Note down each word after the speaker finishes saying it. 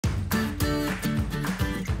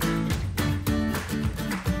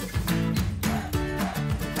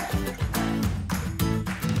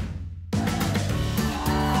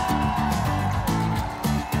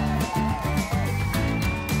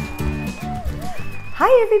Hi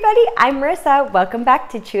everybody, I'm Marissa. Welcome back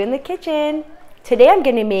to Chu in the Kitchen. Today I'm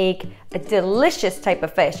gonna make a delicious type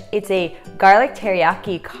of fish. It's a garlic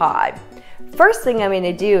teriyaki cod. First thing I'm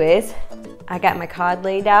gonna do is, I got my cod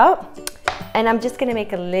laid out, and I'm just gonna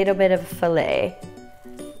make a little bit of fillet.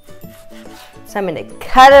 So I'm gonna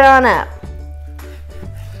cut it on up.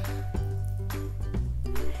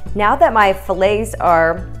 Now that my fillets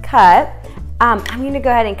are cut, I'm gonna go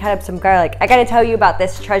ahead and cut up some garlic. I gotta tell you about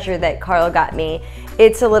this treasure that Carl got me.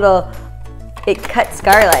 It cuts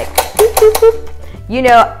garlic. You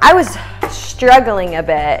know, I was struggling a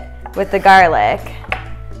bit with the garlic.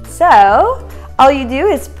 So, all you do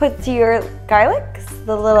is put your garlic,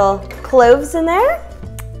 the little cloves in there,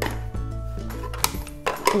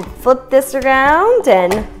 and flip this around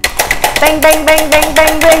and bang, bang, bang, bang,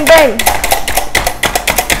 bang, bang, bang.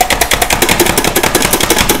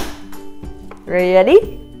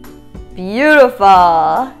 Ready?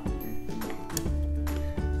 Beautiful.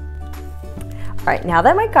 All right, now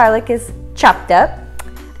that my garlic is chopped up,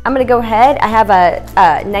 I'm gonna go ahead. I have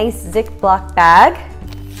a nice Ziploc bag.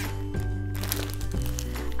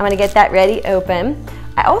 I'm gonna get that ready open.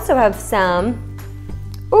 I also have some,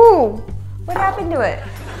 ooh, what happened to it?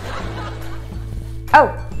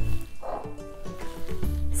 Oh,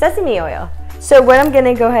 sesame oil. So what I'm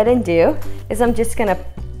gonna go ahead and do is I'm just gonna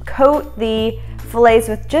coat the fillets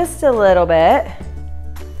with just a little bit.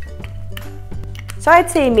 So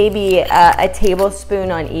I'd say maybe a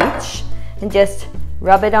tablespoon on each, and just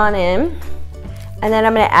rub it on in. And then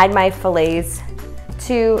I'm gonna add my fillets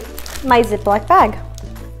to my Ziploc bag.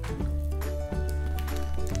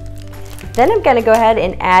 Then I'm gonna go ahead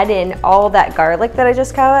and add in all that garlic that I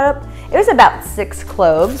just cut up. It was about 6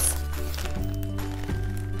 cloves.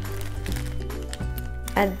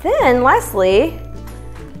 And then lastly,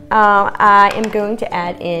 I am going to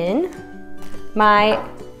add in my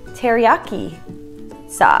teriyaki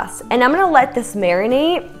sauce. And I'm gonna let this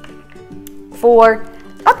marinate for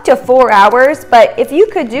up to 4 hours, but if you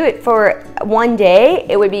could do it for one day,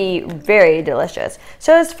 it would be very delicious.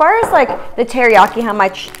 So as far as like the teriyaki, how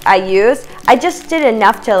much I use, I just did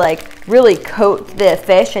enough to like really coat the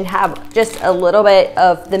fish and have just a little bit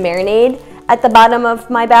of the marinade at the bottom of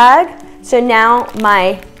my bag. So now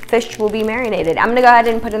my fish will be marinated. I'm gonna go ahead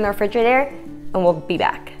and put it in the refrigerator and we'll be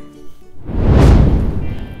back.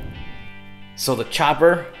 So the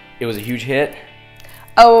chopper, it was a huge hit?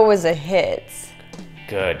 Oh, it was a hit.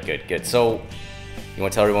 Good, good, good. So you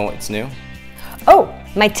wanna tell everyone what's new? Oh,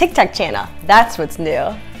 my TikTok channel, that's what's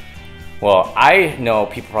new. Well, I know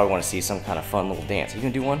people probably wanna see some kind of fun little dance. Are you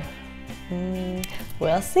gonna do one?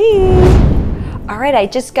 We'll see. All right, I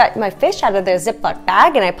just got my fish out of their Ziploc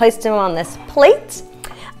bag and I placed them on this plate.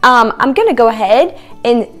 I'm gonna go ahead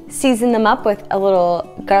and season them up with a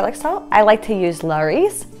little garlic salt. I like to use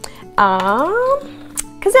Lurie's,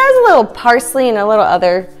 because it has a little parsley and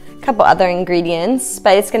a couple other ingredients,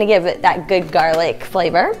 but it's gonna give it that good garlic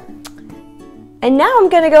flavor. And now I'm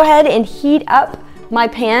gonna go ahead and heat up my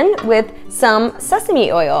pan with some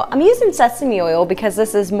sesame oil. I'm using sesame oil because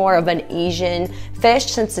this is more of an Asian fish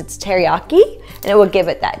since it's teriyaki, and it will give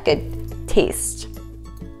it that good taste.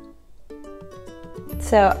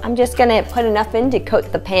 So I'm just gonna put enough in to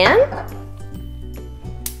coat the pan.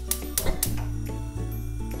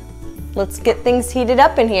 Let's get things heated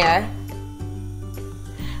up in here.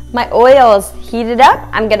 My oil is heated up.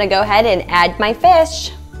 I'm gonna go ahead and add my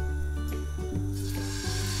fish.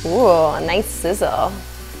 Ooh, a nice sizzle.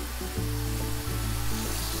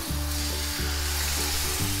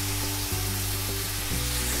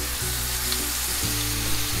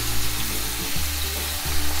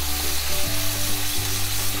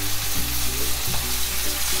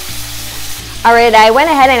 All right, I went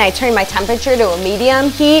ahead and I turned my temperature to a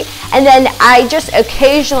medium heat, and then I just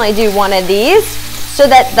occasionally do one of these so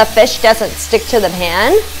that the fish doesn't stick to the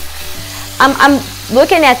pan. I'm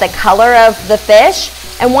looking at the color of the fish,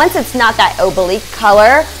 and once it's not that oblique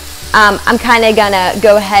color, I'm kind of gonna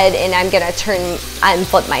go ahead and I'm gonna turn and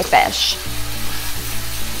flip my fish.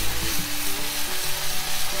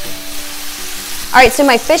 All right, so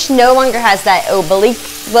my fish no longer has that oblique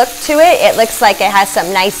look to it. It looks like it has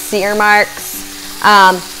some nice sear marks,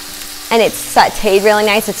 and it's sauteed really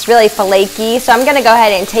nice. It's really flaky, so I'm gonna go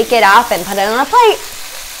ahead and take it off and put it on a plate.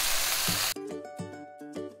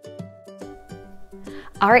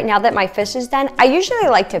 All right, now that my fish is done, I usually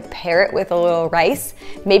like to pair it with a little rice,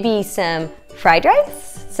 maybe some fried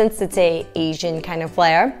rice, since it's an Asian kind of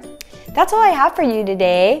flair. That's all I have for you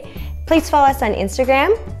today. Please follow us on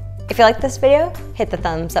Instagram. If you like this video, hit the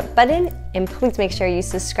thumbs up button, and please make sure you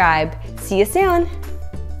subscribe. See you soon.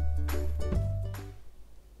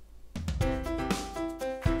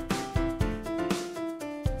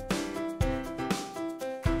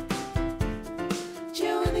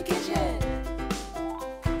 kitchen.